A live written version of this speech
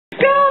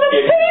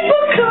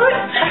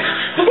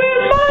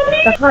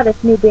The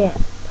hottest new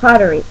band,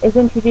 Pottery, is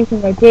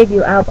introducing their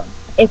debut album,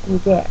 If You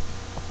Dare,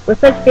 with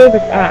such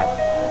favorites as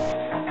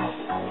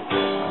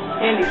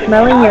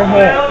Smelling Your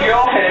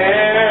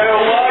Hair,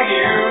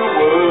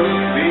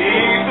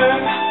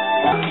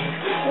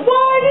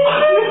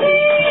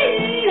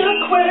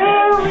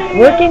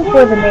 Working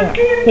for the Man,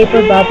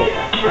 Paper Bubbles,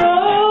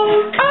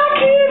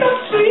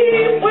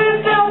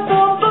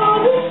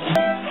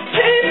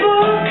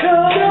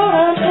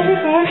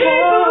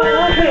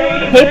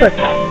 Paper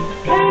Cup,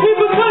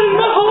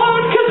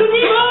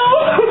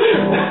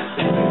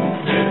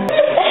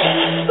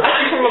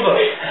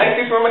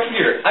 from my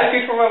computer, I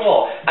speak from my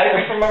wall, I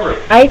speak from my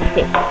room. Ice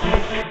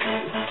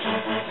Skate,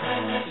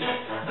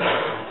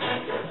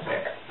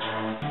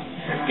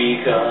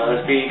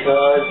 Because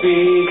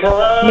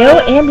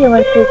No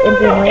Ambulances in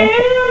the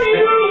Atlantic,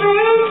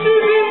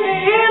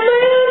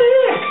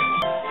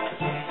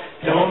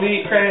 Don't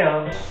eat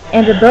crayons.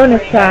 and a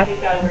bonus track,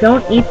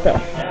 Don't Eat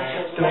This.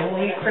 Don't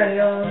eat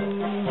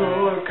crayons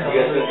or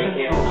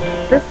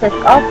colours. This disc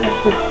also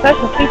includes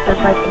special features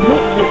like a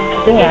meet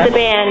and greet with The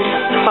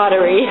band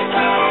Pottery.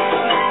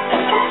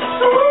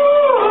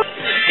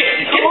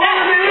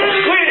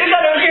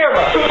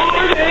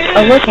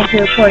 a look into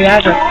the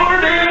choreography,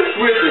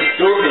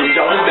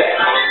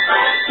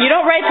 You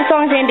don't write the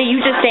songs, Andy, you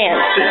just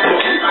dance.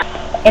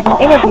 and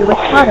an interview with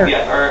Pottery.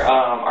 Yes,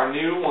 our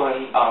new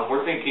one,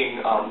 we're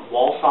thinking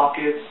wall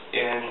sockets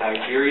in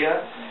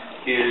Nigeria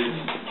is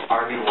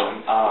our new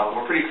one.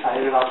 We're pretty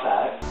excited about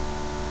that.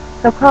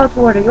 So call to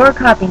order your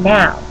copy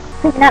now.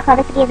 Please do not call.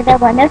 This CD is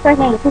available in no stores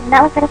near you. Please do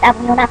not look for this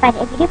album. You will not find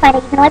it. If you do find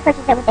it, you can only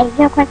purchase it with a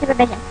unicorn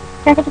supervision.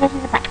 Terms and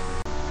conditions apply.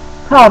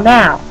 Call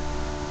now.